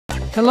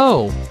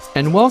Hello,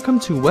 and welcome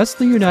to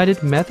Wesley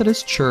United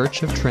Methodist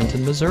Church of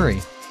Trenton,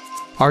 Missouri.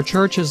 Our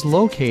church is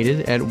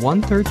located at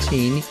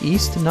 113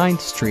 East 9th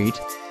Street,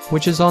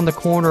 which is on the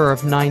corner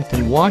of 9th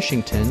and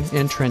Washington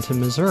in Trenton,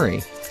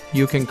 Missouri.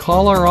 You can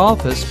call our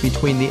office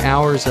between the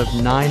hours of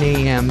 9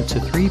 a.m. to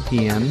 3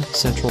 p.m.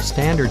 Central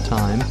Standard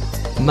Time,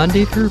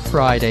 Monday through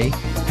Friday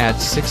at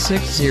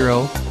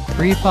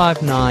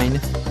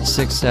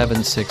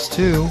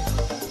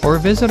 660-359-6762, or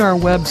visit our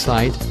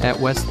website at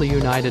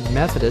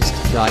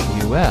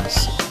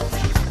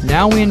wesleyunitedmethodist.us.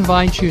 Now we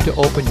invite you to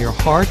open your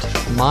heart,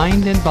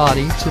 mind, and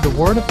body to the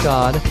Word of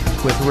God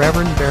with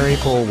Reverend Barry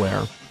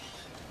Boulware.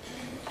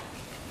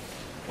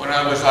 When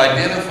I was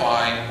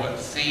identifying what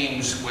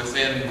themes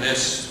within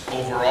this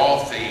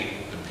overall theme,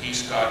 the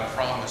peace God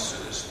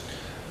promises,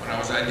 when I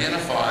was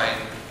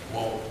identifying,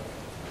 well,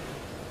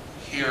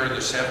 here are the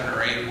 7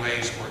 or 8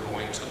 ways we're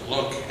going to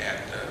look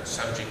at the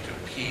subject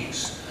of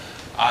peace,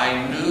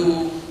 I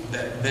knew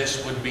that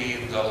this would be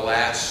the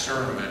last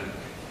sermon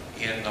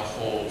in the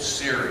whole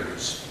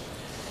series.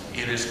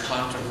 It is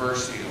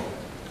controversial.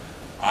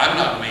 I'm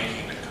not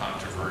making it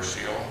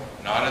controversial,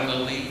 not in the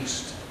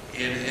least.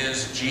 It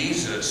is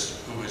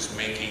Jesus who is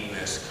making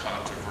this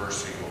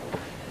controversial.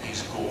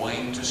 He's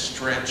going to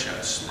stretch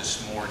us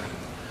this morning.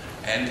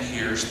 And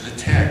here's the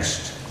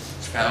text.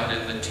 It's found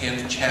in the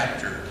 10th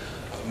chapter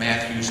of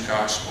Matthew's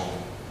Gospel.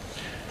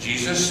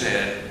 Jesus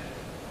said,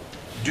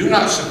 "Do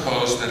not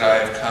suppose that I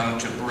have come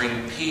to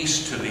bring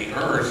peace to the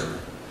earth.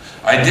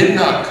 I did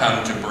not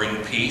come to bring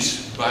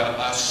peace, but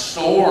a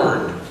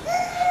sword.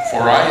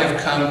 For I have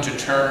come to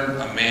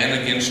turn a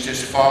man against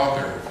his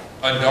father,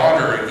 a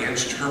daughter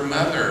against her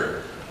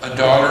mother, a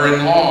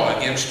daughter-in-law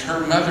against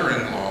her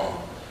mother-in-law.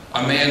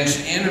 A man's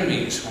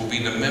enemies will be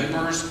the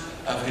members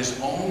of his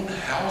own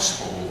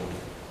household.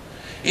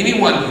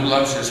 Anyone who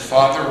loves his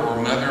father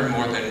or mother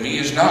more than me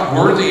is not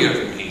worthy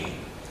of me.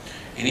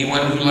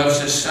 Anyone who loves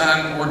his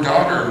son or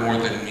daughter more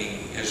than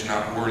me is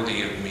not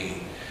worthy of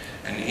me.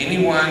 And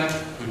anyone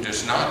who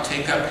does not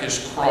take up his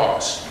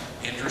cross,"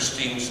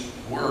 interesting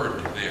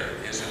word there,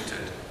 isn't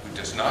it? "Who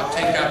does not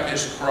take up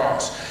his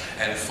cross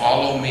and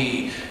follow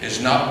me is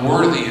not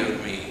worthy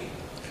of me.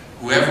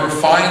 Whoever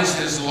finds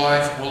his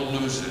life will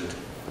lose it,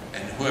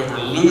 and whoever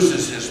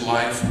loses his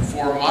life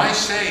for my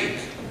sake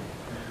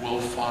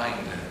will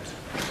find it."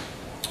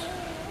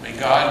 May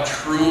God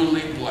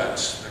truly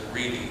bless the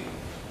reading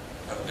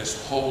of this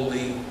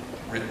holy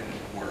written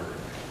word.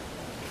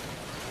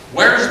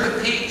 Where's the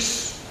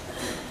peace?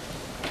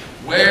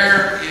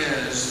 Where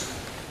is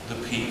the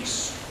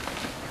peace?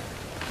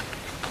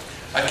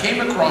 I came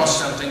across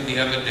something the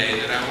other day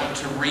that I want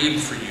to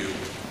read for you.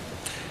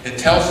 It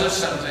tells us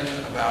something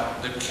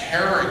about the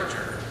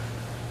character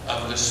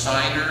of the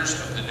signers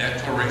of the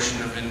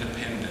Declaration of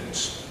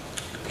Independence,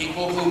 the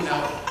people who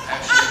helped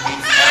actually be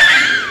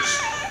founders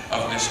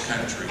of this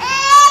country.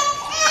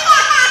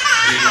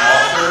 The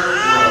author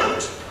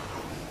wrote,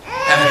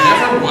 "Have you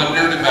ever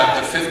wondered about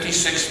the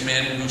 56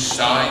 men who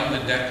signed the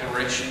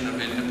Declaration of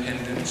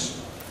Independence?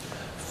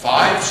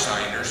 5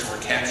 signers were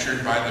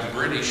captured by the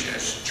British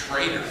as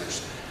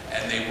traitors,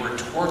 and they were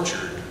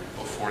tortured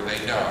before they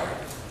died.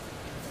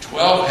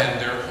 12 had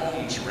their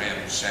homes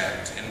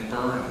ransacked and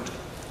burned.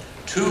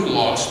 2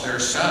 lost their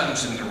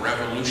sons in the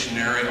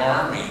Revolutionary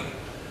Army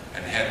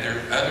and had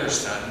their other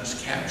sons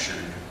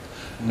captured.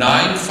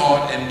 9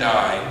 fought and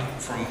died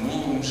from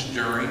wounds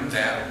during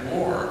that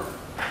war.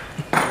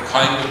 What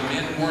kind of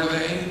men were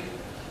they?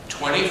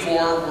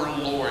 24 were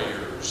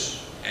lawyers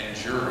and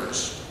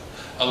jurists.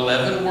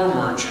 11 were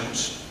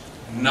merchants.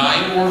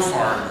 9 were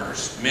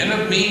farmers, men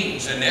of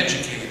means and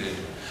educated.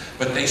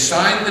 But they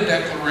signed the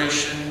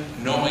Declaration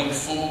knowing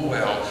full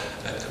well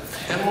that the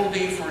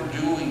penalty for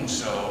doing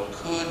so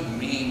could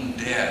mean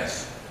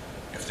death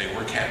if they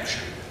were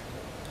captured.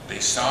 They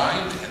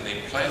signed and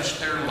they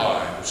pledged their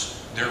lives,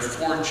 their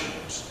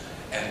fortunes,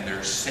 and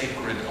their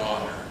sacred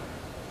honor."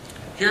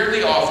 Here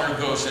the author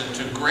goes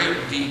into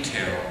great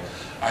detail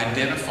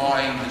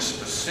identifying the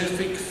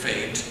specific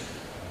fate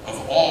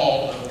of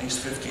all of these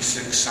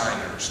 56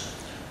 signers.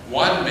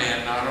 One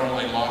man not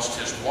only lost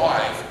his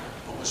wife,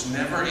 but was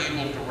never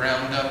able to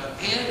round up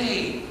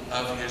any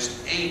of his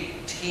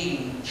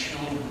 18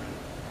 children.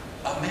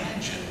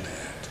 Imagine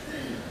that.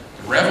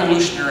 The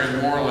Revolutionary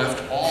War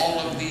left all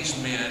of these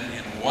men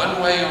in one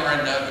way or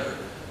another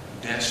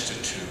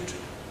destitute.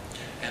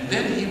 And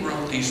then he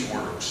wrote these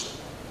words.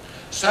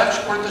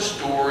 "Such were the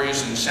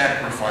stories and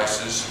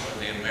sacrifices of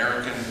the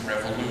American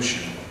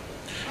Revolution.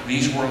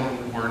 These were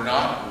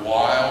not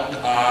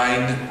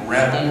wild-eyed,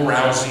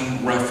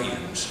 rebel-rousing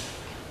ruffians.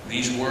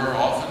 These were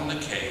often the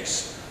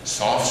case,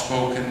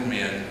 soft-spoken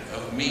men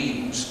of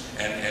means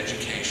and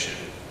education.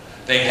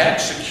 They had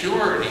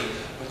security,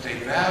 but they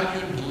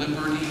valued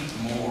liberty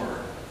more.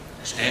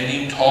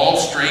 Standing tall,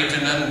 straight,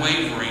 and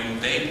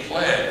unwavering, they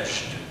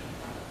pledged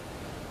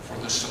for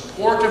the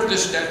support of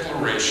this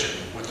declaration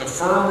with a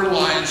firm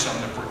reliance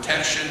on the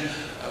protection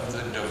of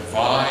the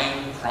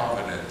divine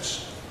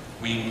providence.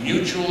 We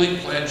mutually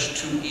pledge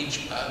to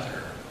each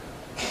other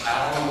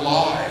our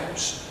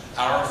lives,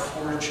 our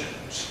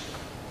fortunes,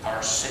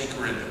 our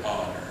sacred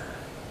honor.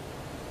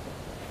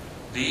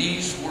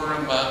 These were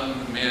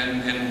among the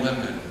men and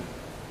women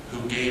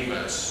who gave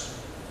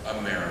us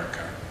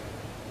America.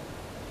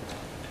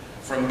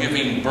 From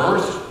giving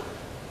birth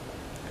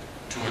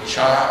to a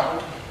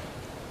child,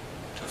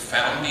 to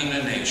founding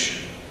a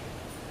nation,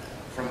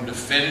 from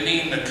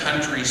defending the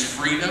country's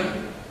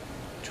freedom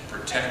to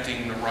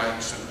protecting the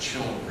rights of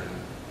children,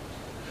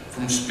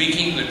 from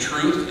speaking the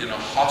truth in a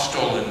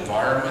hostile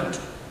environment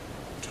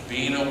to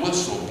being a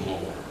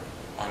whistleblower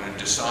on a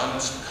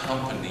dishonest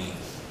company.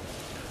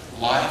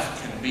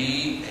 Life can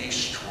be a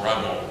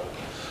struggle,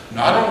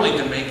 not only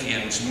to make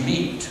ends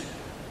meet,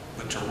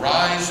 but to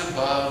rise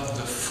above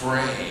the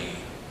fray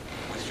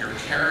with your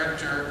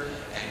character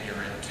and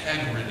your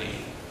integrity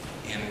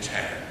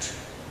intact.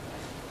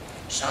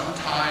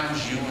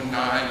 Sometimes you and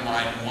I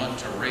might want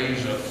to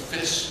raise a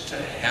fist to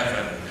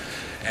heaven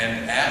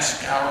and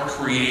ask our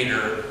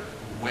Creator,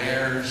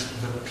 where's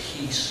the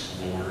peace,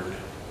 Lord,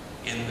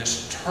 in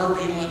this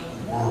turbulent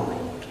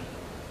world?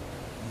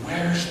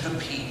 Where's the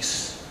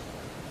peace?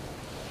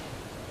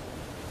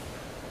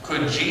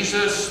 Could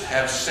Jesus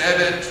have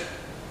said it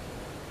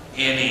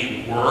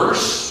any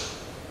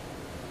worse?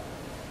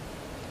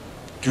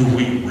 Do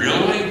we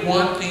really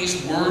want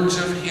these words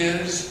of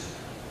His?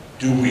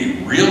 Do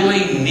we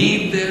really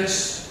need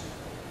this?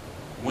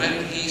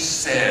 When He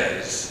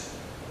says,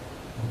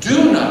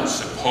 "Do not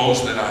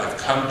suppose that I have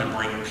come to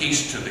bring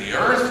peace to the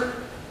earth,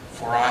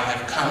 for I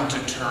have come to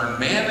turn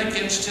man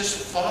against his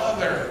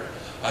father,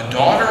 a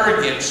daughter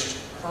against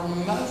her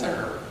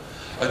mother,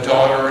 a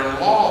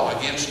daughter-in-law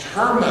against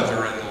her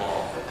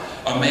mother-in-law.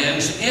 A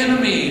man's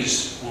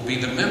enemies will be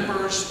the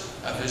members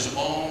of his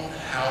own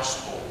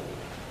household."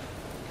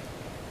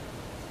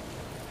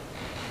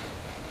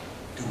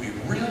 Do we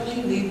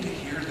really need to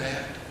hear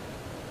that?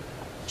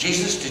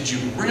 Jesus, did you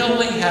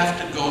really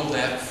have to go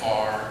that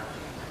far?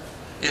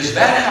 Is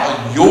that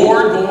how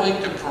you're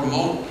going to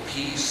promote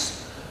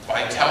peace?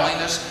 By telling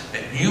us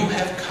that you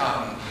have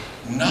come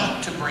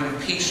not to bring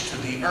peace to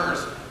the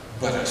earth,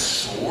 but a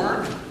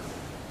sword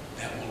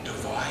that will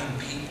divide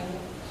people?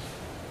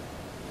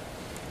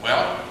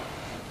 Well,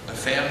 the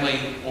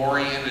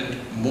family-oriented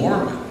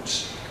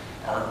Mormons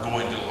are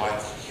going to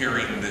like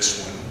hearing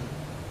this one,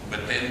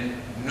 but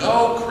then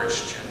no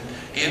Christian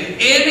in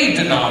any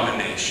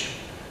denomination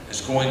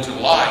is going to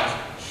like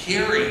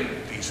hearing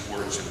these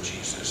words of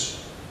Jesus.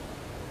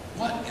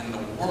 What in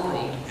the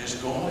world is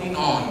going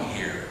on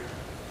here?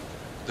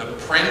 The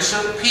Prince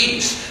of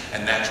Peace,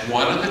 and that's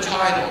one of the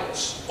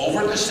titles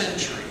over the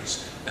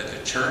centuries that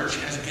the church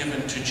has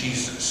given to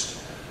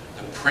Jesus.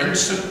 The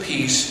Prince of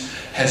Peace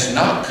has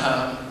not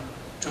come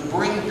to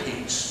bring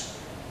peace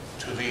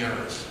to the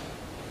earth.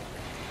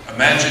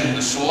 Imagine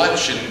the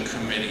selection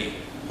committee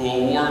who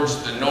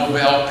awards the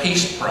Nobel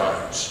Peace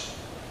Prize.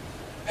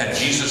 Had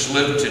Jesus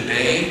lived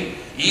today,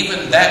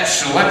 even that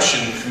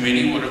selection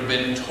committee would have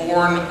been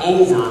torn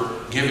over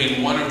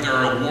giving one of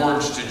their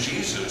awards to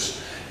Jesus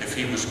if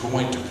he was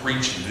going to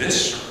preach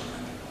this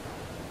sermon.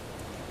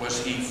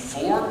 Was he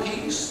for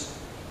peace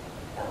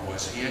or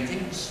was he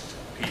against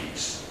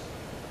peace?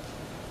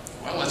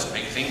 Well, let's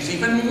make things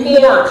even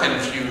more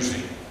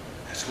confusing.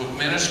 That's what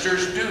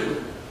ministers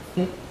do.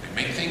 They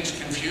make things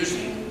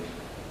confusing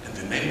and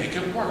then they make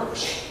it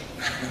worse.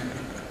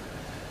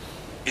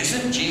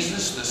 Isn't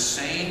Jesus the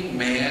same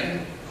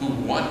man who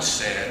once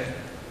said,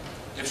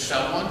 if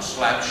someone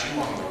slaps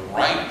you on the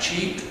right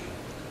cheek,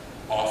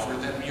 offer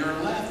them your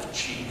left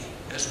cheek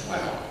as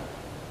well?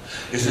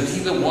 Isn't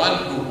he the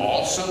one who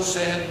also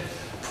said,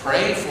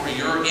 pray for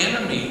your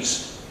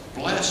enemies,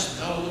 bless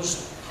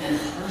those who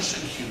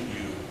persecute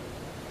you?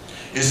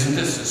 Isn't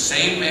this the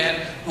same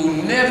man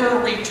who never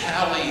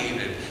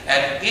retaliated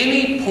at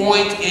any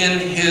point in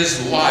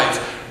his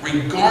life,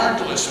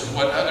 regardless of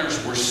what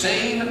others were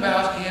saying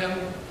about him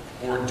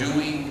or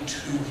doing to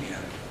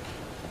him?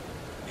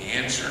 The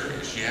answer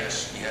is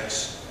yes,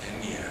 yes,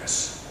 and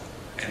yes.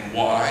 And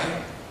why?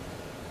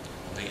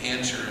 Well, the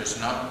answer is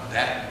not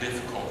that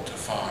difficult to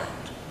find.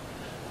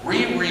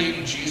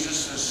 Reread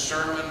Jesus'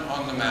 Sermon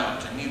on the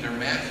Mount in either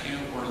Matthew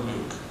or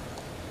Luke,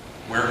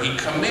 where he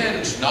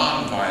commends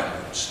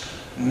nonviolence,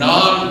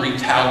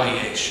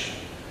 non-retaliation,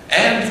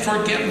 and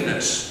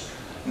forgiveness,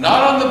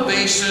 not on the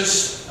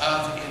basis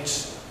of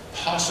its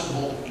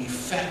possible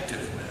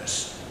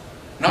effectiveness,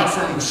 not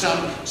from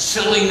some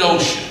silly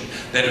notion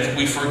that if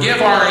we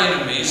forgive our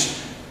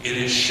enemies, it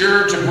is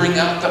sure to bring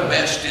out the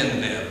best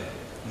in them.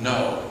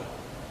 No,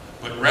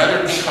 but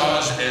rather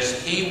because,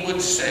 as he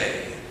would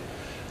say,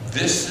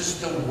 this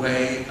is the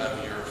way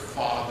of your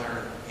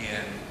Father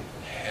in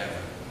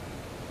heaven.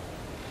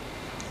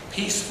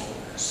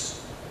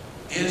 Peacefulness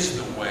is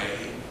the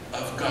way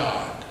of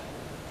God.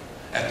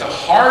 At the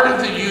heart of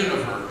the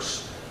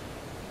universe,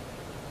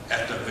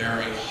 at the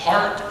very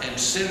heart and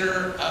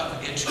center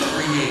of its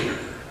creator,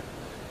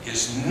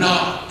 is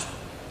not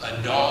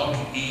a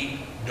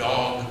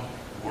dog-eat-dog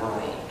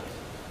world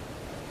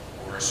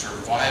or a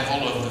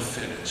survival of the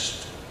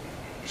fittest,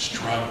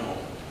 struggle,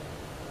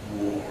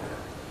 war.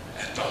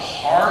 At the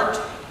heart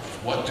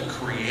of what the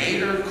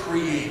Creator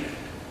created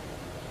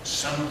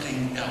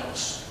something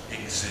else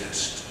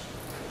exists.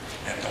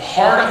 At the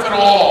heart of it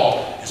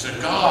all is a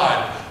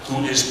God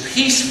who is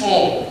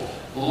peaceful,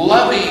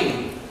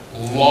 loving,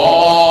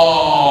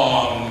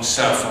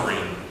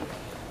 long-suffering,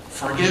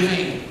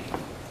 forgiving,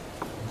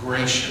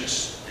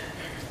 gracious.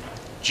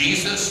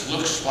 Jesus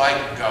looks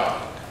like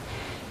God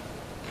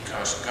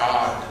because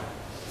God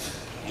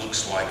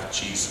looks like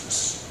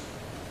Jesus.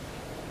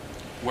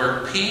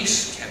 Where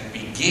peace can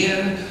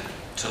begin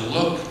to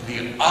look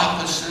the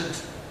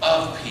opposite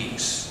of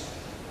peace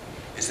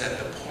is at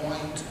the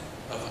point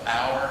of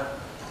our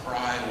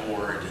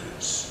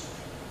priorities.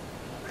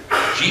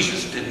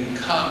 Jesus didn't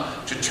come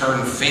to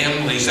turn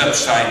families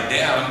upside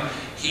down.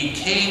 He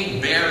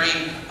came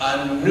bearing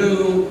a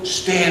new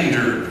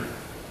standard.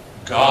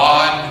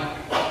 God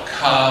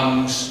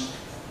comes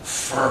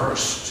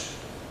first.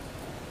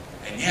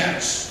 And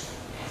yes,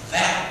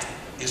 that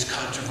is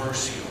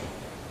controversial.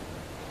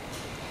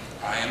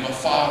 I am a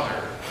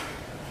father.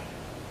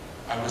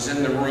 I was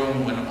in the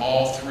room when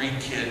all 3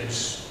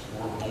 kids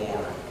were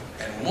born.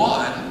 And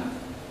one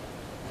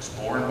was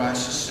born by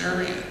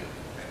cesarean.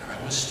 And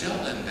I was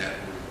still in that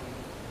room.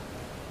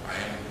 I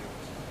am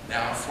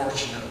now,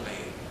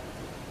 fortunately,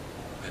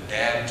 the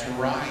dad to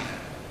Ryan.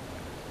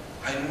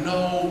 I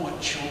know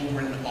what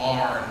children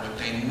are and what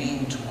they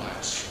mean to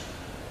us.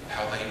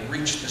 How they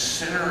reach the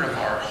center of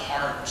our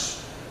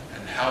hearts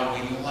and how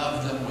we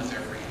love them with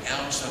every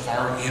ounce of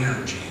our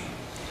energy.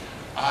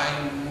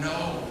 I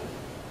know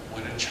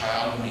what a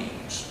child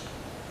means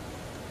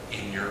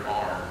in your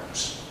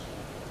arms.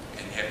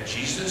 And yet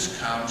Jesus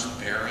comes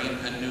bearing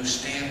a new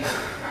standard.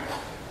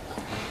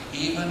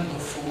 Even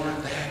before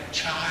that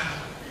child,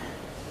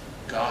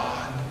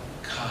 God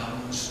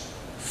comes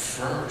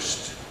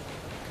first.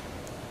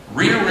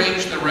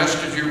 Rearrange the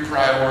rest of your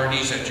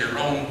priorities at your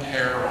own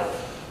peril,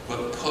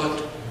 but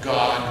put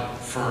God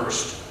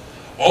first.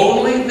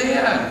 Only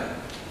then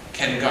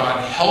can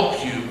God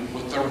help you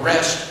with the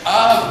rest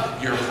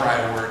of your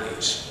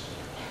priorities.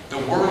 The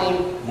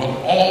world will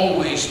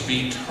always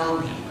be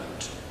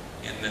turbulent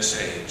in this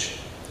age,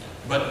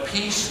 but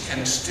peace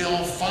can still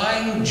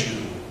find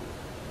you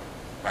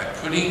by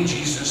putting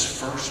Jesus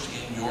first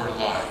in your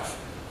life,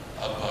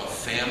 above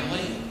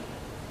family,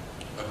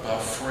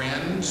 above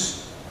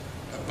friends,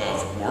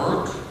 above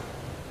work,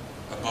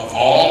 above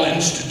all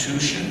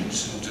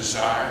institutions and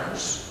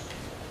desires.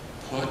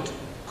 Put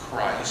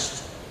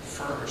Christ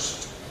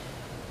first.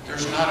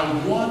 There's not a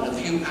one of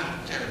you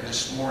out there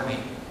this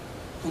morning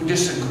who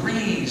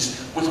disagrees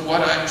with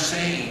what I'm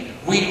saying.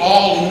 We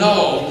all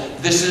know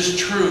this is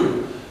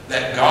true,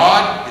 that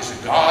God is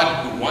a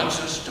God who wants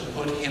us to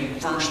put Him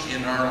first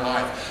in our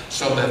life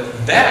so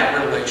that that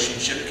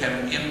relationship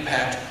can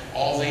impact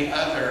all the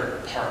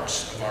other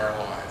parts of our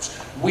lives.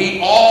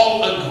 We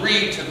all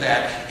agree to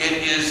that.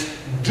 It is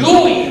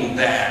doing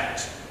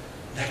that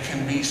that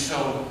can be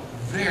so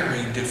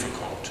very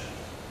difficult.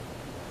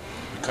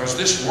 Because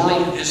this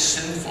world is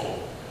sinful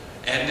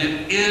and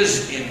it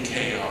is in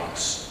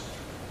chaos.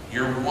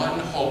 Your one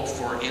hope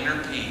for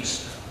inner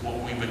peace, what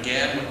we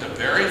began with the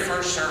very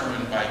first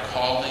sermon by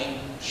calling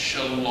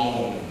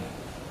shalom,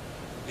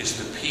 is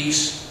the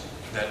peace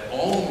that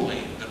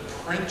only the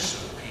Prince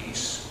of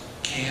Peace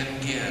can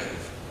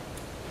give.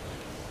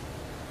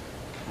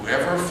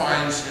 Whoever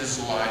finds his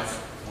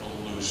life will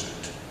lose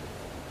it.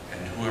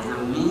 And whoever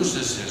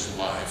loses his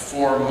life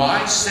for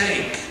my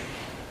sake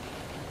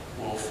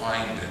will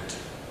find it,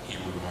 he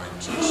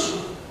reminds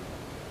us.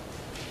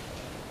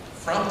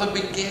 From the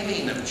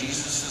beginning of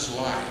Jesus'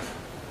 life,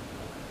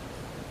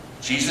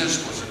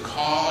 Jesus was a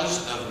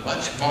cause of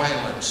much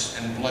violence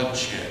and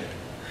bloodshed,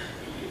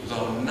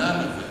 though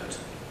none of it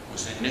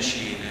was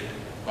initiated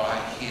by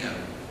him.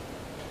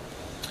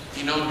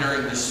 You know,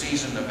 during the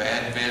season of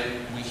Advent,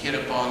 we hit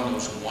upon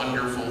those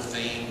wonderful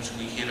themes.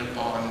 We hit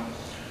upon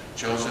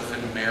Joseph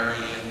and Mary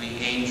and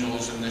the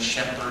angels and the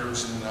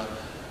shepherds and the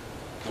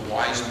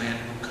wise men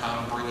who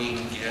come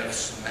bringing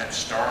gifts, and that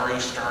starry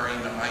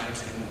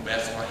night in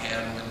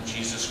Bethlehem when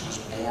Jesus was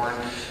born.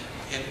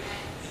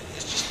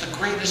 It's just the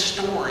greatest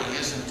story,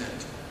 isn't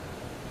it?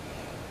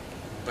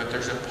 But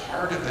there's a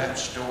part of that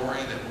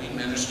story that we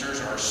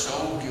ministers are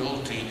so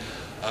guilty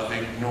of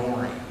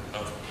ignoring,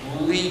 of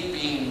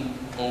leaping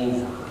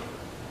over.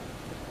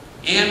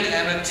 In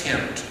an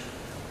attempt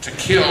to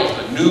kill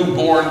the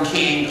newborn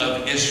king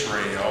of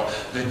Israel,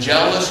 the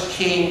jealous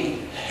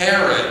King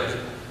Herod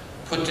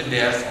put to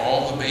death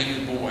all the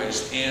baby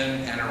boys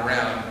in and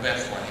around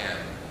Bethlehem.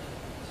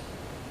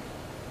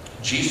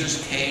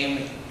 Jesus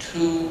came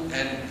to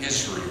an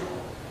Israel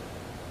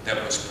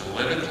that was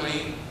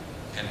politically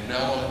and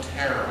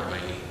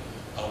militarily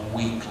a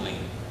weakling.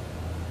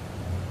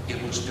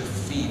 It was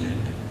defeated.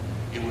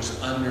 It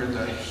was under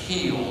the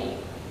heel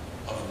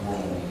of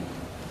Rome.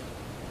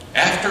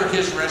 After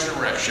his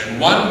resurrection,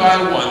 one by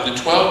one, the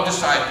 12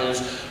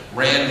 disciples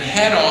ran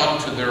head-on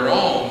to their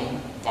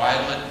own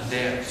violent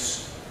deaths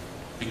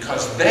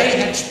because they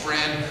had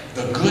spread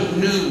the good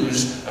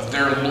news of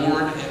their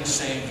Lord and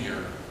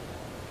Savior.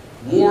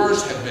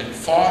 Wars have been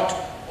fought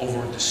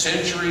over the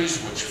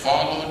centuries which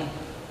followed,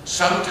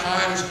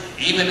 sometimes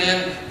even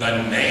in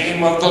the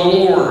name of the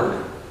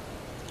Lord.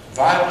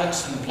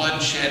 Violence and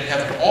bloodshed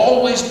have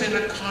always been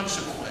a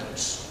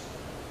consequence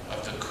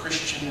of the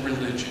Christian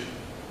religion,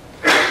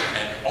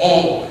 and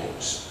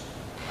always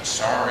a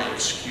sorry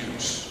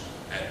excuse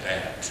at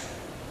that.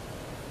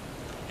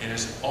 It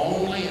is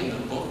only in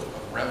the book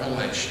of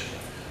Revelation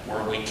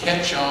where we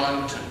catch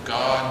on to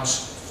God's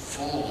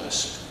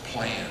fullest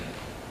plan.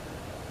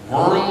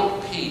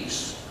 World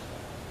peace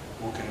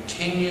will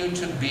continue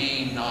to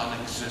be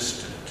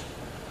non-existent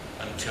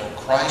until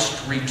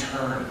Christ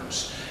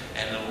returns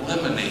and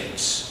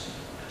eliminates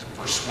the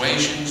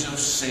persuasions of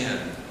sin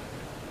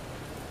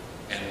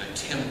and the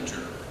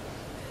tempter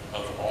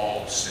of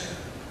all sin.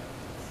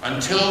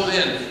 Until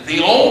then,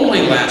 the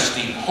only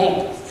lasting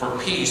hope for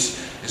peace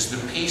is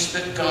the peace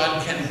that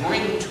God can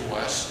bring to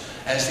us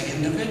as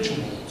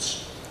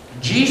individuals.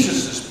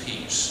 Jesus'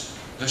 peace,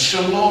 the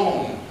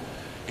shalom.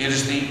 It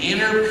is the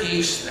inner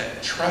peace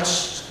that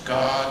trusts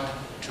God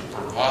to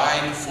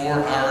provide for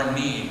our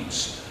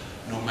needs,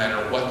 no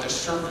matter what the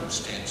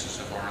circumstances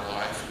of our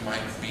life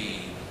might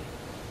be.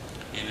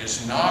 It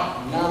is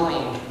not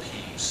world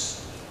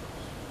peace.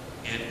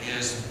 It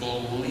is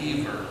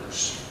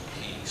believers'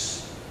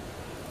 peace.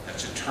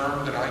 That's a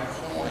term that I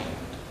coined,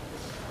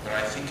 but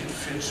I think it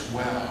fits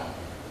well.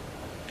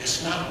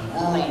 It's not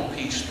world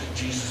peace that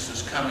Jesus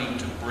is coming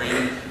to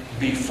bring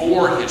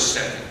before his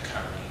second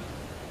coming.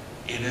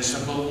 It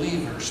is a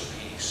believer's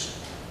peace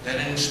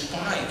that, in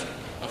spite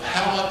of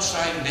how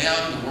upside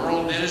down the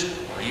world is,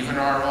 or even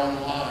our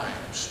own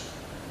lives,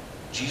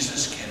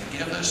 Jesus can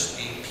give us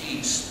a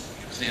peace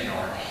within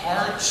our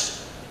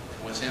hearts,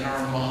 within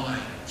our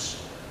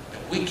minds,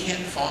 that we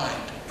can't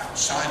find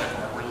outside of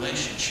our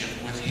relationship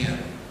with him.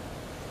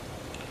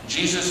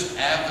 Jesus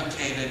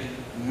advocated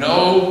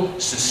no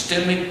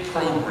systemic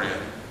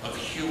program of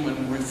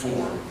human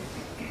reform,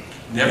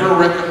 never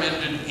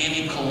recommended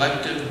any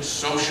collective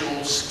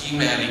social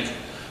schematic,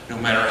 no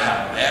matter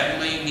how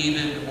badly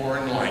needed or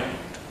enlightened.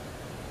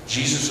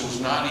 Jesus was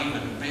not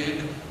even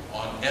big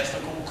on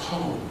ethical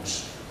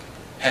codes,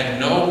 had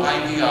no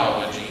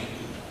ideology,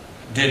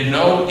 did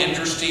no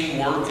interesting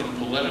work in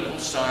political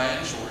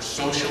science or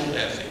social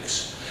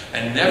ethics,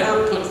 and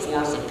never put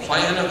forth a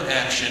plan of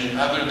action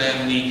other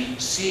than the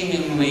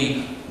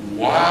seemingly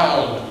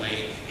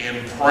wildly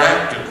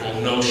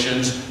impractical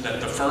notions that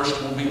the first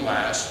will be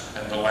last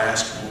and the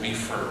last will be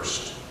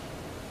first.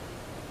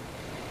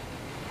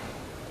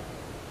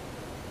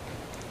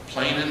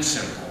 Plain and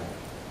simple,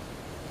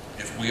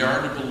 if we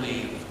are to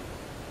believe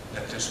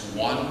that this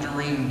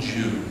wandering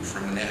Jew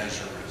from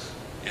Nazareth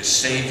is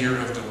Savior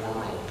of the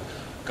world,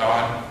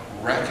 God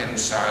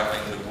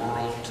reconciling the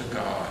world to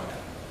God,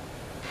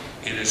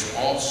 it is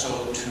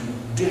also to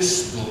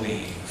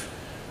disbelieve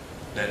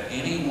that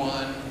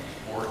anyone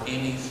or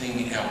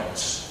anything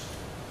else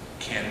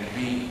can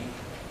be.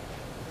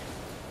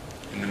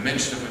 In the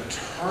midst of a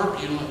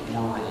turbulent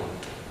world,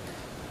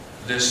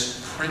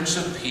 this Prince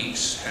of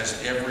Peace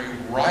has every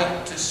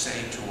right to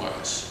say to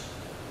us,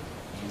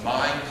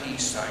 "My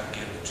peace I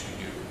give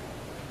to you,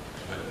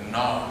 but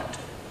not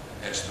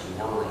as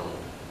the world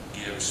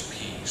gives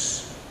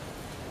peace."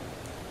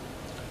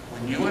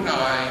 When you and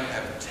I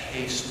have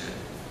tasted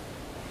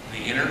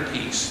the inner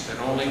peace that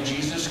only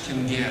Jesus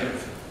can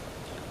give,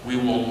 we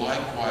will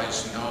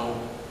likewise know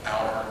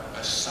our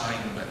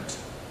assignment.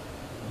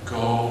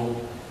 Go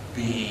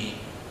be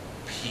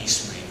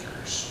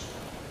peacemakers.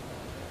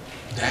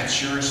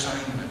 That's your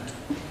assignment.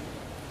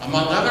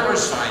 Among other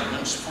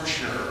assignments, for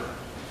sure.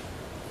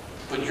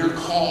 But you're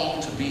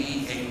called to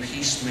be a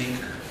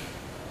peacemaker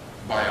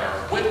by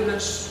our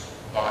witness,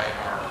 by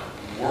our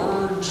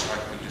words, like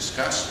we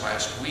discussed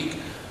last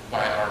week,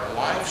 by our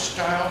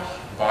lifestyle,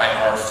 by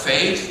our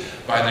faith,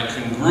 by the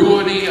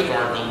congruity of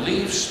our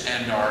beliefs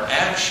and our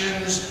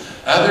actions.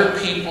 Other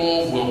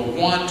people will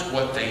want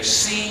what they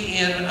see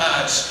in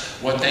us,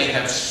 what they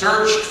have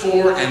searched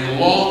for and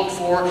longed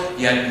for,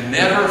 yet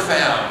never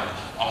found,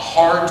 a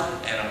heart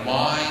and a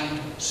mind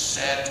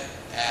set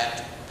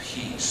at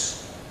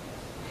peace.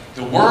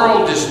 The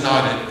world is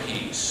not at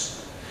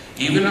peace.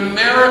 Even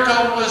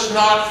America was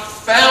not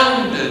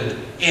founded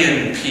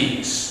in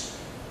peace.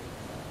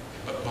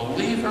 But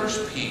believers'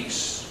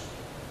 peace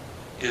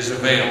is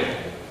available.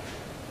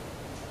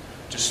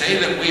 To say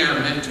that we are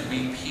meant to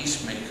be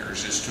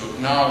peacemakers is to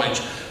acknowledge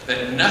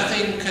that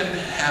nothing can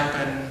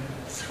happen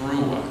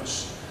through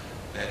us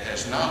that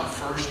has not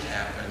first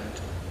happened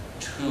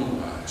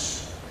to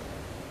us.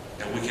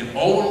 That we can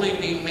only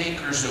be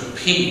makers of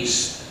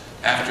peace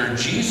after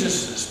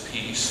Jesus'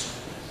 peace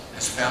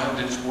has found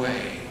its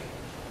way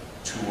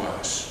to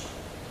us.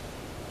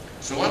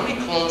 So let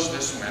me close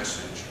this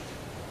message.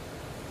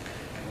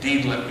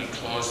 Indeed, let me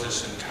close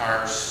this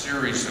entire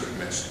series of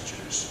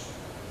messages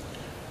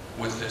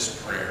with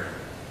this prayer,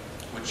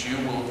 which you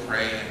will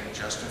pray in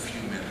just a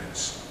few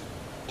minutes.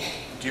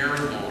 Dear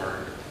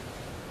Lord,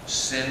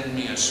 send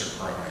me a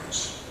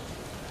surprise,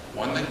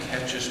 one that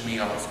catches me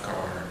off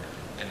guard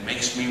and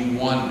makes me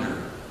wonder.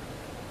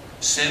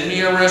 Send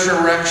me a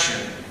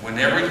resurrection when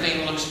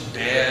everything looks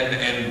dead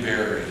and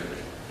buried.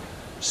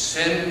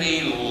 Send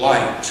me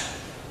light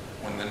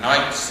when the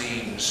night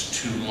seems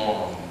too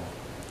long.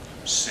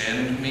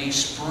 Send me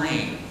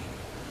spring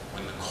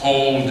when the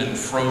cold and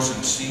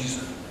frozen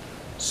season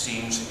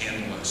seems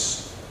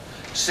endless.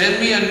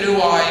 Send me a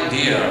new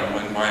idea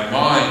when my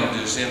mind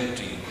is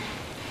empty.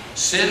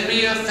 Send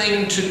me a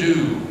thing to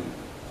do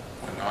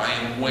when I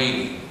am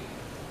waiting.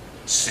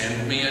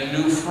 Send me a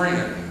new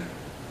friend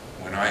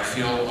when I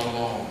feel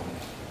alone.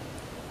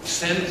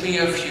 Send me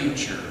a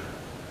future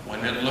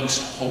when it looks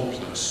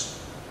hopeless.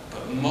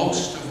 But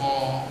most of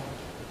all,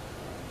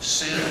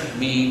 send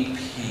me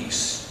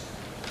peace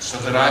so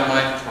that I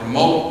might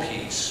promote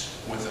peace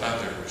with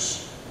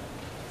others.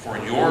 For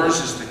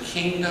yours is the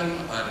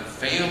kingdom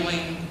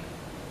unfailing,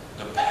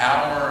 the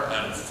power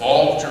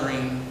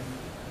unfaltering,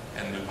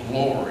 and the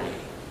glory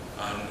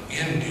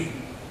unending,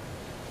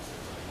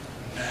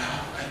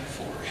 now and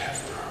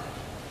forever.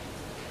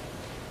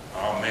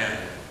 Amen.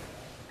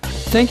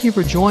 Thank you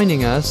for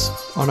joining us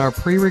on our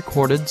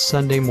pre-recorded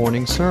Sunday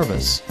morning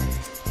service.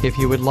 If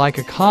you would like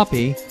a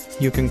copy,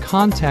 you can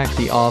contact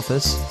the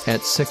office at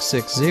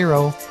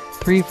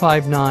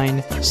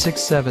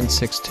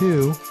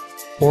 660-359-6762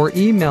 or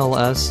email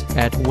us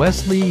at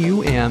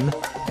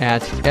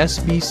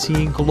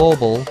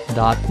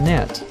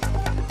wesleyum@sbcglobal.net.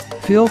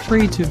 Feel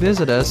free to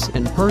visit us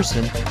in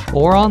person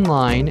or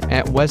online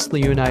at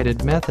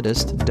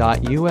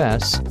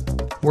wesleyunitedmethodist.us,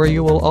 where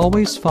you will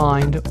always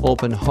find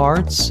open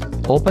hearts,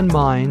 open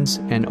minds,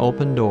 and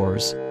open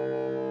doors.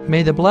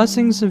 May the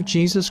blessings of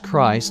Jesus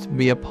Christ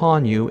be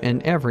upon you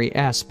in every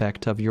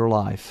aspect of your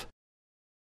life.